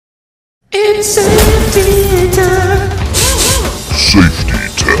It's safety time. Safety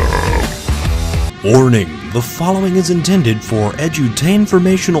time. Warning, the following is intended for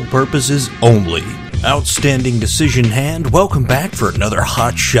edutainformational purposes only. Outstanding decision hand, welcome back for another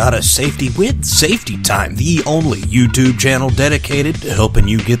hot shot of safety with Safety Time, the only YouTube channel dedicated to helping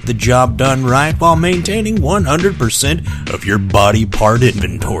you get the job done right while maintaining 100% of your body part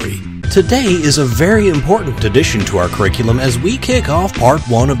inventory. Today is a very important addition to our curriculum as we kick off part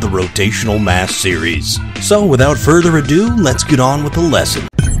 1 of the rotational mass series. So without further ado, let's get on with the lesson.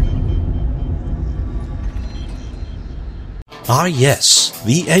 Ah yes,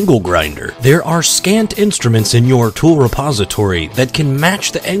 the angle grinder. There are scant instruments in your tool repository that can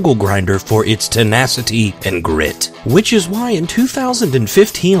match the angle grinder for its tenacity and grit. Which is why in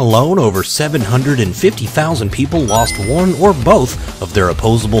 2015 alone, over 750,000 people lost one or both of their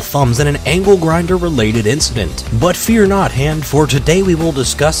opposable thumbs in an angle grinder related incident. But fear not, hand, for today we will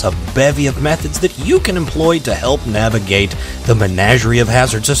discuss a bevy of methods that you can employ to help navigate the menagerie of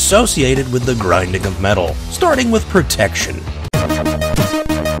hazards associated with the grinding of metal. Starting with protection.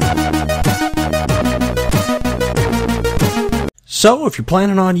 So, if you're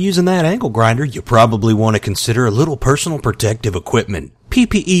planning on using that angle grinder, you probably want to consider a little personal protective equipment.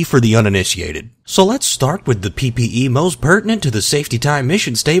 PPE for the uninitiated. So let's start with the PPE most pertinent to the Safety Time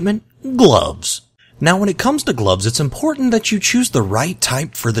mission statement, gloves. Now when it comes to gloves, it's important that you choose the right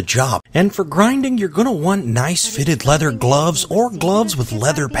type for the job. And for grinding, you're gonna want nice fitted leather gloves or gloves with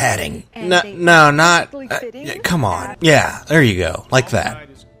leather padding. Come on. Yeah, there you go, like that.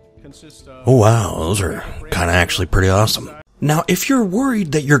 Oh wow, those are kinda actually pretty awesome. Now, if you're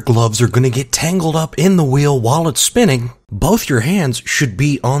worried that your gloves are going to get tangled up in the wheel while it's spinning, both your hands should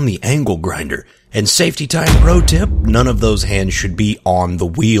be on the angle grinder. And Safety Time pro tip, none of those hands should be on the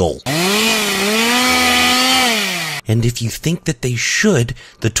wheel. And if you think that they should,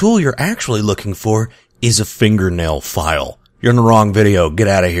 the tool you're actually looking for is a fingernail file. You're in the wrong video, get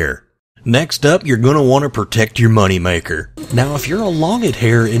out of here. Next up, you're going to want to protect your moneymaker. Now, if you're a longet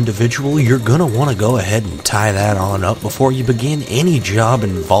hair individual, you're going to want to go ahead and tie that on up before you begin any job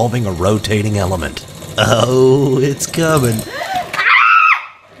involving a rotating element. Oh, it's coming.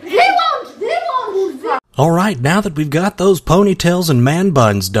 Alright, now that we've got those ponytails and man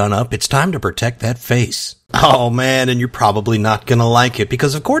buns done up, it's time to protect that face. Oh man, and you're probably not gonna like it,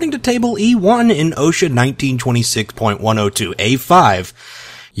 because according to Table E1 in OSHA 1926.102A5,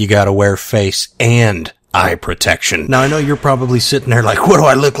 you gotta wear face and eye protection. Now I know you're probably sitting there like, what do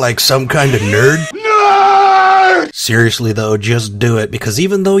I look like, some kind of nerd? Nerd! Seriously though, just do it, because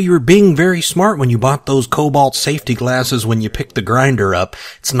even though you were being very smart when you bought those cobalt safety glasses when you picked the grinder up,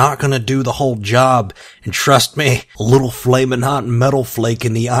 it's not gonna do the whole job. And trust me, a little flaming hot metal flake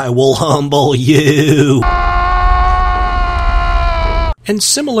in the eye will humble you. And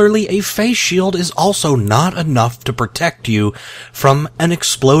similarly, a face shield is also not enough to protect you from an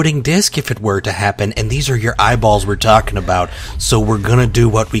exploding disc if it were to happen, and these are your eyeballs we're talking about, so we're gonna do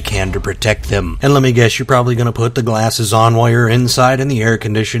what we can to protect them. And let me guess, you're probably gonna put the glasses on while you're inside in the air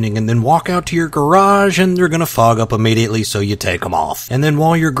conditioning, and then walk out to your garage, and they're gonna fog up immediately, so you take them off. And then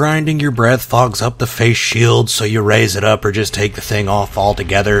while you're grinding, your breath fogs up the face shield, so you raise it up or just take the thing off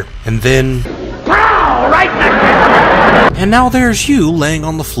altogether, and then... Pow! Right there! And now there's you laying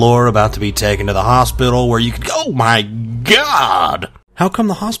on the floor about to be taken to the hospital where you could go, oh my god! How come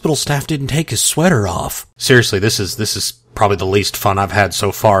the hospital staff didn't take his sweater off? Seriously, this is probably the least fun I've had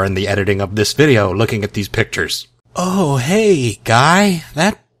so far in the editing of this video, looking at these pictures. Oh, hey, guy.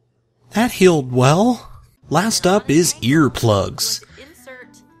 That healed well. Last up is earplugs.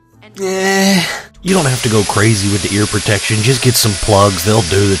 You don't have to go crazy with the ear protection, just get some plugs, they'll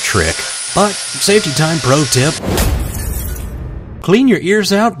do the trick. But, Safety Time pro tip, clean your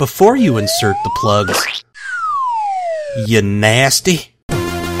ears out before you insert the plugs. You nasty.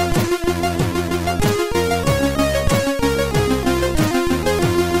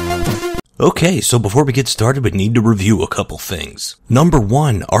 Okay, so before we get started, we need to review a couple things. Number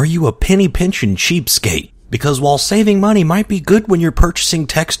 1, are you a penny pinching cheapskate? Because while saving money might be good when you're purchasing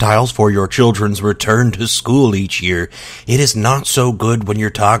textiles for your children's return to school each year, it is not so good when you're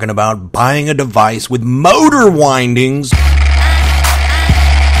talking about buying a device with motor windings.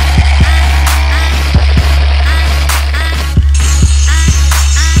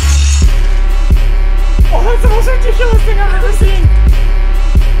 Oh, that's the most ridiculous thing I've ever seen!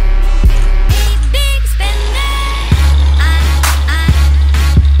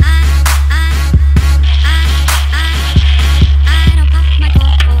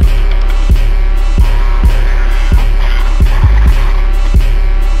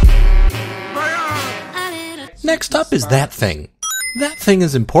 Next up is that thing. That thing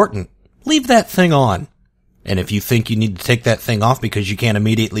is important. leave that thing on. And if you think you need to take that thing off because you can't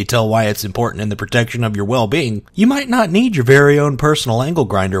immediately tell why it's important in the protection of your well-being, you might not need your very own personal angle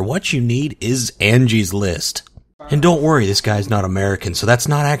grinder. What you need is Angie's List. And don't worry, this guy's not American, so that's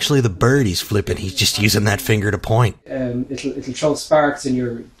not actually the bird he's flipping. He's just using that finger to point. It'll throw sparks in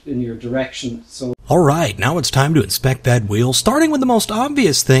your direction. So. Alright, now it's time to inspect that wheel, starting with the most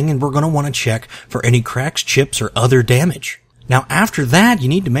obvious thing, and we're going to want to check for any cracks, chips, or other damage. Now after that, you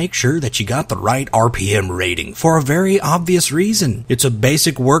need to make sure that you got the right RPM rating for a very obvious reason. It's a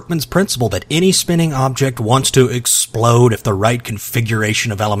basic workman's principle that any spinning object wants to explode if the right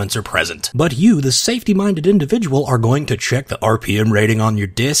configuration of elements are present. But you, the safety-minded individual, are going to check the RPM rating on your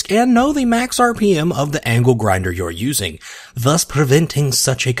disc and know the max RPM of the angle grinder you're using, thus preventing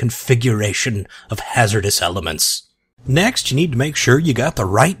such a configuration of hazardous elements. Next, you need to make sure you got the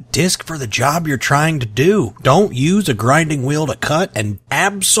right disc for the job you're trying to do. Don't use a grinding wheel to cut, and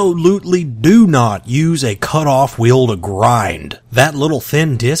absolutely do not use a cut-off wheel to grind. That little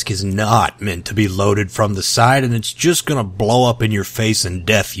thin disc is not meant to be loaded from the side, and it's just gonna blow up in your face and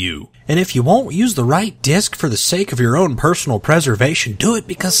death you. And if you won't use the right disc for the sake of your own personal preservation, do it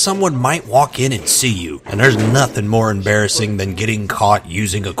because someone might walk in and see you. And there's nothing more embarrassing than getting caught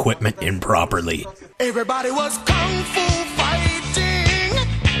using equipment improperly. Everybody was kung fu fighting.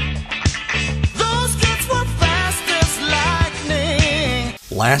 Those kids were fast as lightning.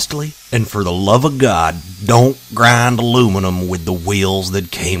 Lastly, and for the love of God, don't grind aluminum with the wheels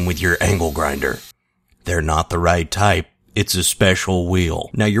that came with your angle grinder. They're not the right type. It's a special wheel.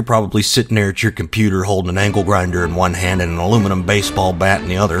 Now you're probably sitting there at your computer holding an angle grinder in one hand and an aluminum baseball bat in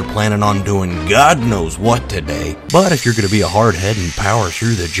the other, planning on doing God knows what today. But if you're going to be a hardhead and power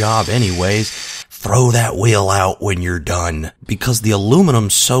through the job anyways, throw that wheel out when you're done, because the aluminum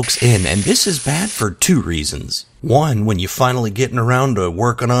soaks in, and this is bad for two reasons. One, when you're finally getting around to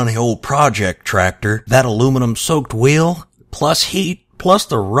working on the old project tractor, that aluminum soaked wheel, plus heat, plus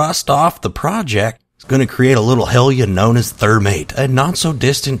the rust off the project, is going to create a little hellion known as thermate, a not so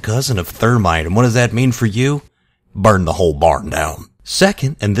distant cousin of thermite. And what does that mean for you? Burn the whole barn down.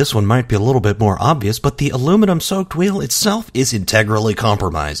 Second, and this one might be a little bit more obvious, but the aluminum-soaked wheel itself is integrally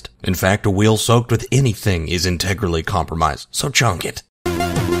compromised. In fact, a wheel soaked with anything is integrally compromised, so chunk it.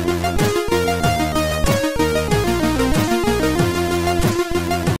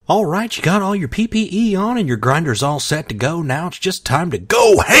 Alright, you got all your PPE on and your grinder's all set to go. Now it's just time to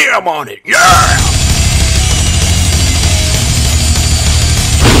go ham on it, yeah!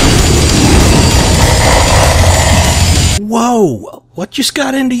 Whoa, what just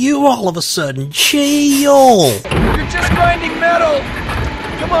got into you all of a sudden? Chill! You're just grinding metal!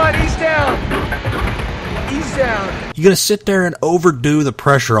 Come on, ease down! Ease down! You're gonna sit there and overdo the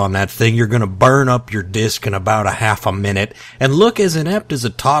pressure on that thing. You're gonna burn up your disc in about a half a minute and look as inept as a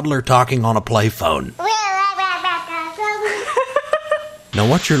toddler talking on a playphone. Now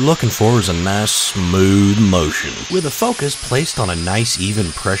what you're looking for is a nice smooth motion with a focus placed on a nice even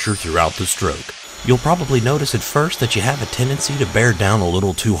pressure throughout the stroke. You'll probably notice at first that you have a tendency to bear down a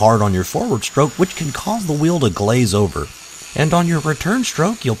little too hard on your forward stroke, which can cause the wheel to glaze over. And on your return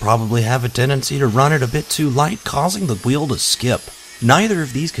stroke, you'll probably have a tendency to run it a bit too light, causing the wheel to skip. Neither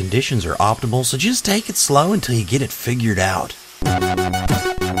of these conditions are optimal, so just take it slow until you get it figured out.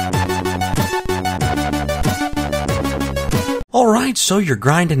 Alright, so you're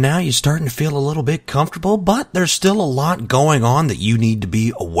grinding now, you're starting to feel a little bit comfortable, but there's still a lot going on that you need to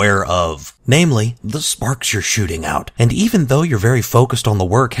be aware of. Namely, the sparks you're shooting out. And even though you're very focused on the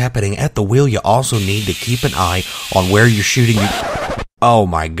work happening at the wheel, you also need to keep an eye on where you're shooting. Oh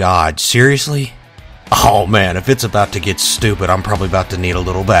my god, seriously? Oh man, if it's about to get stupid, I'm probably about to need a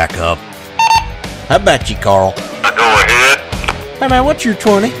little backup. How about you, Carl? Go ahead. Hey man, what's your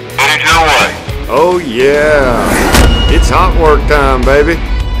 20? Headed your way. Oh yeah, it's hot work time, baby.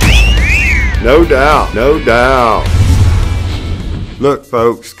 No doubt, no doubt. Look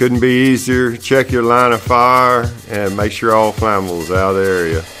folks, couldn't be easier. Check your line of fire and make sure all flammables out of the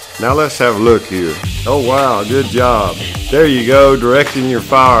area. Now let's have a look here. Oh wow, good job. There you go, directing your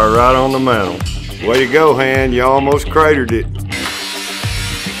fire right on the mantle. Way to go, hand, you almost cratered it.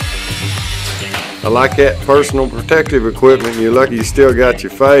 I like that personal protective equipment. You're lucky you still got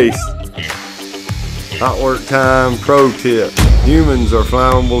your face. Hot work time pro tip. Humans are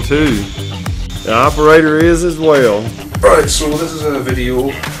flammable too. The operator is as well. Right, so this is a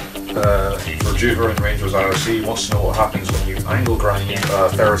video for Jupiter and Rangers RC. Wants to know what happens when you angle grind a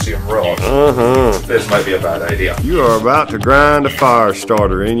ferrocerium rod. This might be a bad idea. You are about to grind a fire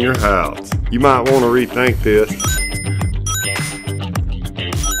starter in your house. You might want to rethink this.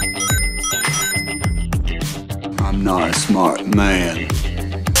 I'm not a smart man.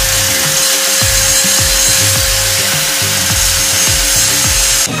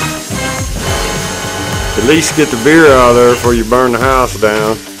 At least get the beer out of there before you burn the house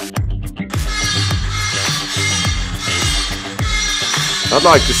down. I'd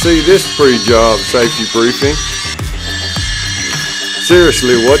like to see this pre-job safety briefing.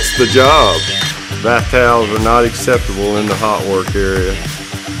 Seriously, what's the job? Bath towels are not acceptable in the hot work area.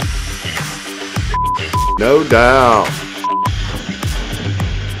 No doubt.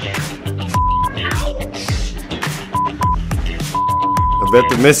 I bet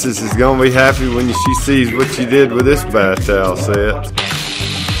the missus is gonna be happy when she sees what you did with this bath towel set.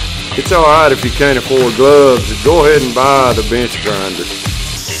 It's alright if you can't afford gloves, go ahead and buy the bench grinder.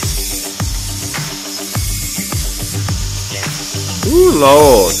 Ooh,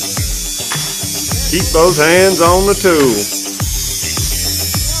 Lord. Keep those hands on the tool.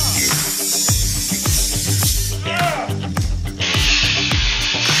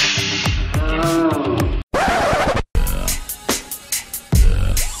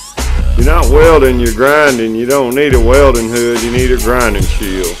 You're not welding, you're grinding. You don't need a welding hood, you need a grinding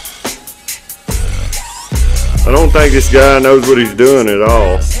shield. I don't think this guy knows what he's doing at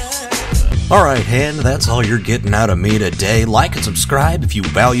all. Alright, Hen, that's all you're getting out of me today. Like and subscribe if you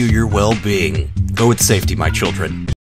value your well-being. Go with safety, my children.